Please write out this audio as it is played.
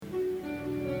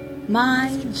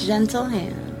My gentle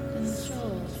hand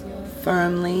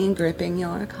firmly gripping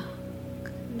your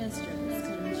cock,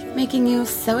 making you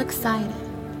so excited,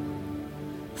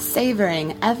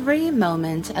 savoring every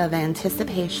moment of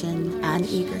anticipation and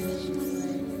eagerness.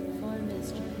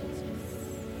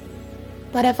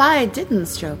 But if I didn't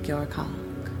stroke your cock,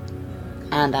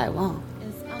 and I won't,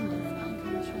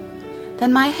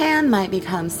 then my hand might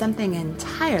become something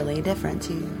entirely different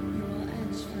to you.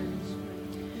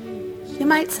 You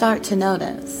might start to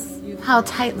notice how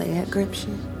tightly it grips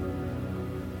you,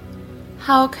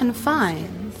 how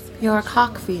confined your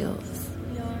cock feels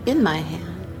in my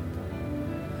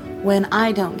hand when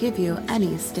I don't give you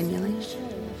any stimulation.